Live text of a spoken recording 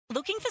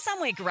Looking for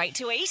somewhere great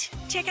to eat?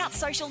 Check out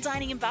Social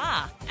Dining and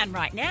Bar. And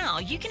right now,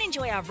 you can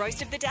enjoy our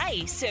roast of the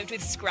day, served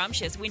with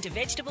scrumptious winter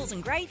vegetables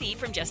and gravy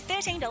from just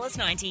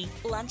 $13.90,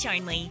 lunch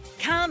only.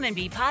 Come and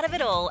be part of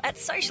it all at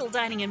Social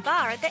Dining and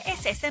Bar at the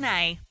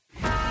SSNA.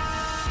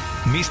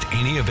 Missed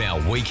any of our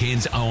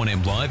weekend's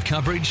O&M Live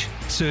coverage?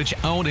 Search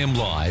O&M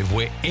Live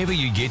wherever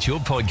you get your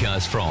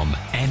podcast from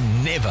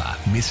and never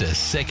miss a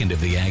second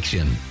of the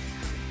action.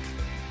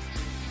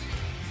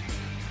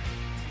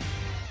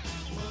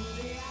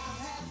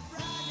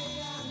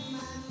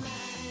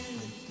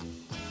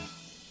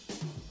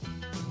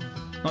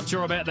 Not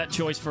sure about that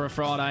choice for a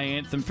Friday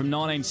anthem from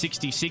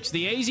 1966.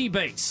 The Easy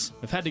Beats.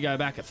 We've had to go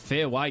back a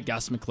fair way,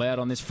 Gus McLeod,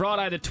 on this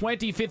Friday, the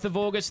 25th of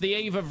August, the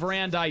eve of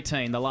round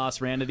 18, the last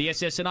round of the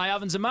SSNA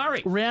Ovens and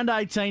Murray. Round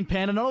 18,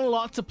 Panda. Not a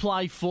lot to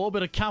play for,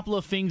 but a couple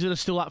of things that are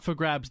still up for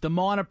grabs. The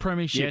minor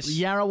premiership, Yes.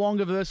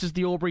 Yarrawonga versus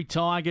the Albury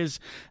Tigers.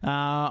 It's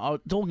all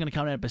going to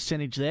come out a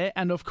percentage there.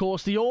 And, of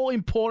course, the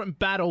all-important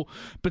battle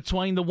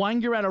between the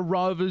Wangaratta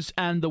Rovers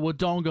and the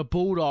Wodonga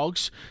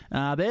Bulldogs.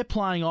 They're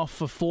playing off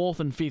for 4th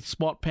and 5th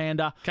spot,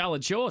 Panda.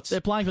 Coloured shorts. They're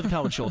playing for the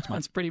coloured shorts, mate.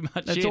 That's pretty much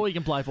That's it. all you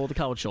can play for, the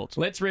coloured shorts.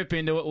 Let's rip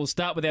into it. We'll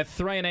start with our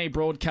 3&E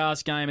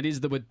broadcast game. It is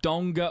the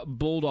Wodonga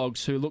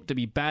Bulldogs, who look to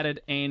be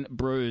battered and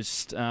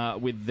bruised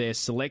with their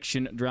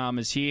selection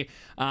dramas here.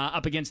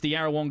 Up against the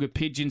Yarrawonga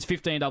Pigeons,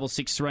 15-6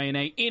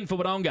 3&E. In for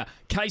Wodonga,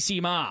 Casey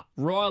Marr,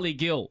 Riley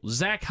Gill,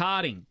 Zach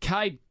Harding,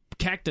 Cade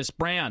Cactus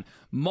Brown,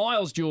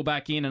 Miles Jewell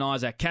back in, and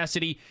Isaac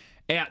Cassidy.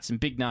 Out some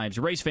big names: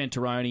 Reece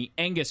Venturoni,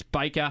 Angus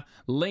Baker,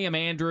 Liam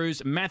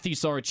Andrews, Matthew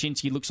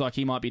Sorochinsky looks like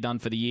he might be done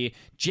for the year,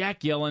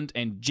 Jack Yelland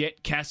and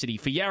Jet Cassidy.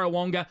 For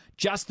Yarrawonga,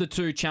 just the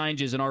two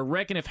changes, and I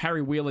reckon if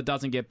Harry Wheeler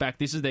doesn't get back,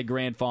 this is their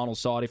grand final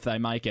side if they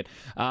make it.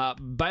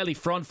 Bailey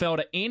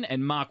Frontfelder in,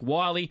 and Mark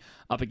Wiley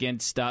up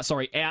against,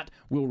 out,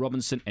 Will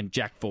Robinson and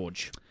Jack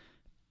Forge.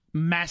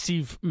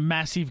 Massive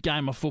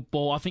game of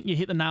football. I think you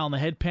hit the nail on the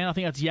head, Pan. I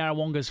think that's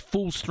Yarrawonga's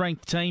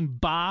full-strength team,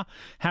 bar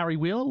Harry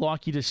Wheeler,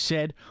 like you just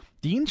said.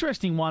 The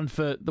interesting one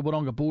for the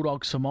Wodonga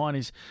Bulldogs for mine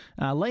is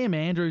Liam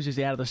Andrews is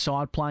out of the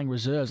side playing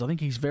reserves. I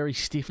think he's very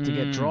stiff to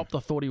get dropped. I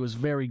thought he was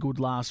very good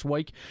last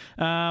week.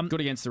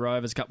 Good against the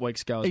Rovers a couple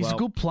weeks ago as well. He's a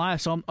good player,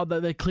 so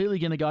they're clearly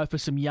going to go for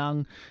some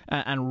young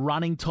and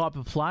running type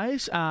of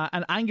players.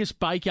 And Angus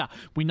Baker,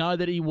 we know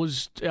that he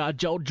was,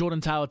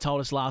 Jordan Taylor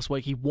told us last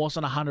week he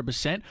wasn't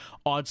 100%.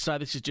 I'd say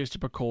this is just a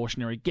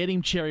precautionary. Get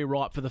him cherry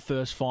ripe for the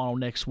first final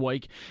next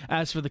week.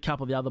 As for the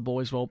couple of the other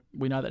boys, well,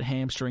 we know that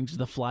hamstrings is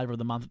the flavour of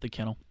the month at the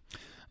kennel.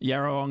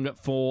 Yarrawonga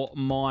for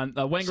mine.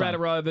 Wangaratta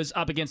Rovers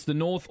up against the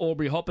North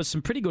Albury Hoppers.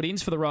 Some pretty good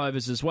ins for the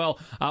Rovers as well.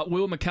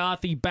 Will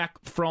McCarthy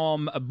back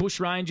from Bush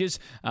Rangers.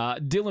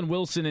 Dylan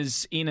Wilson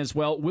is in as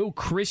well. Will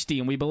Christie,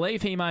 and we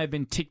believe he may have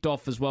been ticked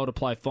off as well to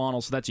play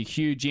finals, so that's a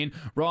huge in.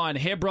 Ryan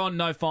Hebron,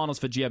 no finals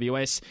for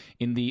GWS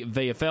in the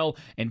VFL.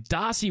 And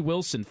Darcy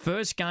Wilson,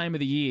 first game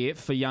of the year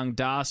for young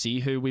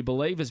Darcy, who we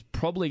believe is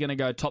probably going to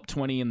go top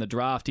 20 in the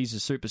draft. He's a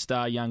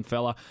superstar young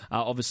fella,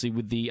 obviously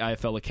with the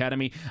AFL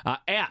Academy.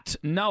 Out,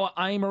 Noah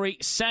Amory,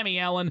 Sammy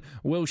Allen,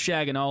 Will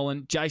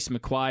Shaganolan, Jace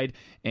McQuaid,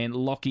 and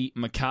Lockie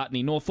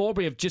McCartney. North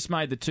Albury have just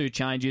made the two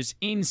changes.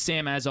 In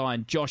Sam Azai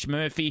and Josh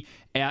Murphy.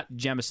 Out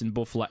Jamison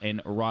Buffler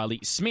and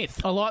Riley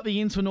Smith. I like the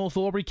ins for North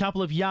Albury.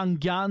 Couple of young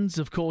guns.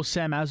 Of course,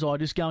 Sam Azai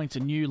just going to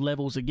new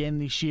levels again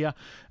this year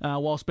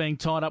whilst being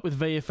tied up with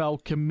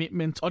VFL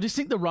commitment. I just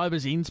think the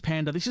Rovers ins,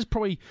 Panda, this is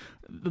probably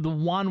the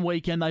one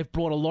weekend they've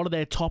brought a lot of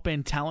their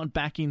top-end talent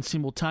back in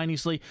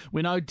simultaneously.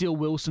 We know Dill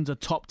Wilson's a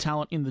top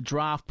talent in the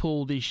draft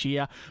pool this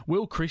year.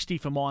 Will Christie,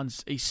 for mine,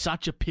 he's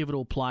such a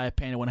pivotal player,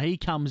 Panda. When he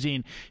comes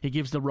in, he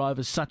gives the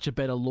Rovers such a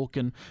better look.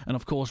 And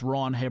of course,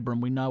 Ryan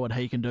Hebron, we know what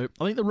he can do.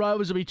 I think the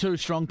Rovers will be too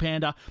strong,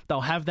 Panda.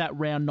 They'll have that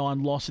round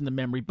 9 loss in the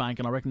memory bank,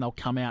 and I reckon they'll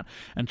come out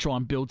and try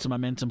and build some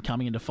momentum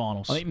coming into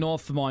finals. I think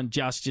North for mine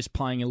just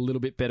playing a little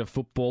bit better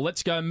football.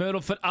 Let's go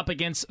Myrtleford up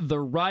against the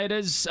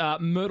Raiders.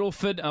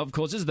 Myrtleford, of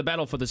course, this is the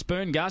battle for the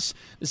spoon, Gus.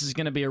 This is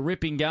going to be a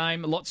ripping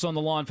game. Lots on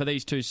the line for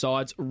these two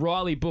sides.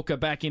 Riley Booker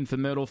back in for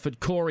Myrtleford.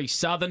 Corey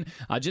Southern,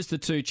 just the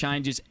two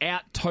changes.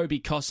 Out Toby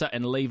Cossa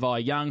and Levi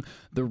Young.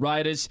 The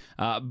Raiders.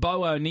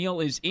 Bo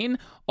O'Neill is in.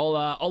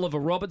 Oliver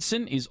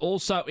Robertson is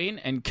also in.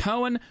 And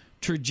Cohen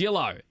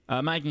Trujillo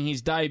making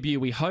his debut.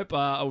 We hope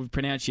we've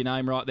pronounced your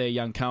name right there,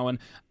 young Cohen.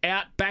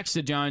 Out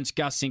Baxter Jones,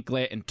 Gus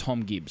Sinclair, and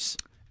Tom Gibbs.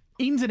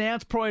 Ins and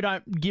outs probably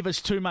don't give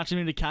us too much an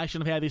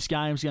indication of how this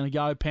game's going to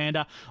go,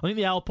 Panda. I think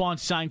the Alpine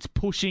Saints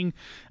pushing,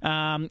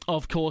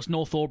 of course,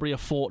 North Albury a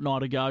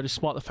fortnight ago,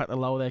 despite the fact they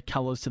lowered their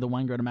colours to the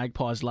Wangaratta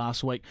Magpies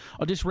last week.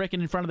 I just reckon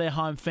in front of their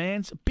home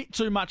fans, a bit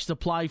too much to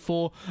play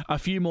for, a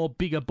few more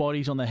bigger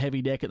bodies on the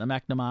heavy deck at the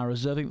McNamara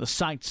Reserve. I think the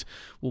Saints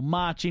will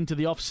march into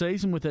the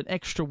off-season with an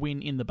extra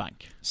win in the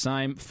bank.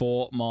 Same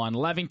for mine.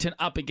 Lavington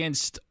up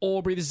against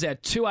Albury. This is our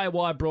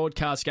 2AY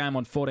broadcast game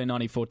on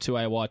 1494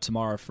 2AY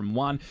tomorrow from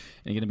 1. And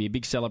you're going to be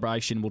big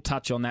celebration. We'll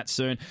touch on that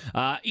soon.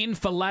 In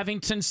for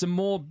Lavington, some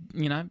more,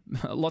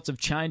 lots of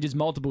changes,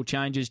 multiple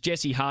changes.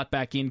 Jesse Hart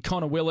back in,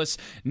 Connor Willis,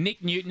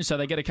 Nick Newton, so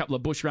they get a couple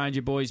of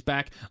Bushranger boys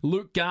back.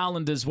 Luke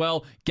Garland as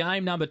well.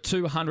 Game number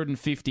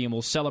 250, and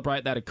we'll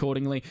celebrate that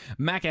accordingly.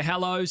 Macca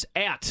Hallows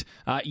out.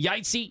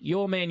 Yatesy,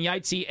 your man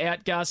Yatesy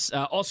out, Gus.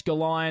 Oscar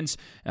Lyons,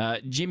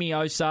 Jimmy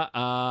Osa,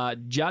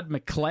 Judd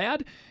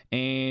McLeod,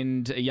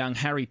 and young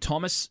Harry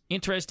Thomas.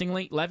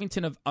 Interestingly,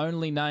 Lavington have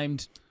only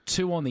named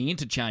 2 on the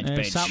interchange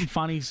bench. Something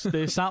funny.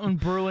 There's something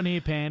brewing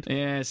here, Pant.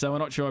 Yeah, so we're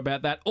not sure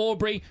about that.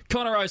 Aubrey,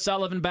 Connor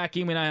O'Sullivan back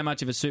in. We know how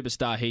much of a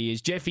superstar he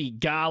is. Jeffy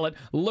Garlett,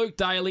 Luke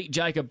Daly,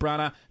 Jacob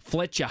Brunner,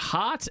 Fletcher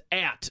Hart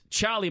out.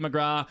 Charlie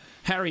McGrath,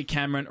 Harry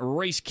Cameron,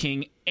 Reece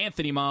King,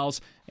 Anthony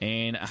Miles,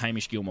 and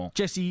Hamish Gilmore.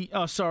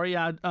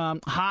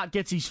 Hart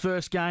gets his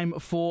first game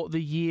for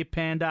the year,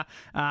 Panda.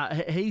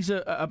 He's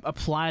a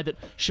player that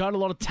showed a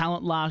lot of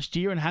talent last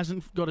year and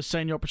hasn't got a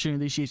senior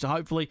opportunity this year, so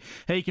hopefully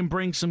he can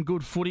bring some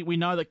good footy. We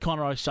know that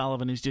Connor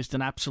O'Sullivan is just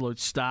an absolute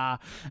star,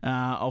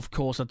 of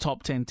course, a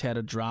top 10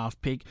 touted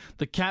draft pick.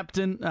 The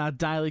captain,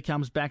 Daly,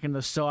 comes back in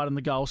the side and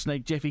the goal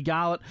sneak. Jeffy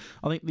Garlett,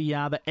 I think the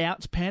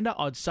outs, Panda,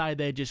 I'd say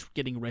they're just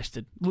getting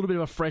rested. A little bit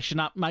of a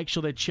freshen up, make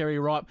sure they're cherry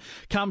ripe.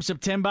 Come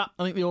September,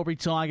 I think the Aubrey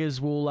Tigers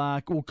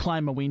will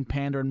claim a win,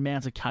 Panda, and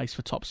mount a case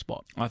for top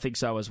spot. I think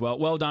so as well.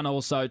 Well done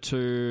also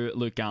to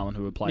Luke Garland,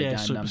 who will play game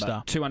superstar.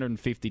 number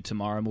 250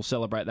 tomorrow, and we'll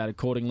celebrate that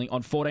accordingly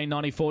on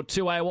 1494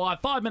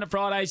 2AY. 5 Minute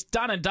Fridays,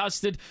 done and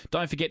dusted.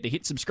 Don't forget to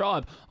hit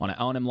subscribe on our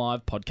O&M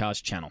Live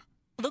podcast channel.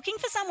 Looking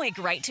for somewhere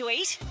great to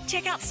eat?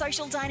 Check out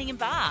Social Dining and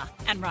Bar.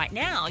 And right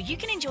now, you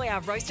can enjoy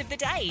our roast of the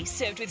day,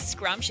 served with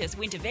scrumptious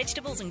winter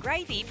vegetables and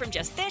gravy from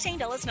just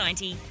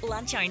 $13.90,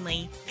 lunch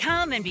only.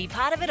 Come and be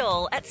part of it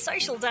all at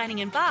Social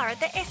Dining and Bar at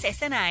the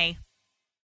SSNA.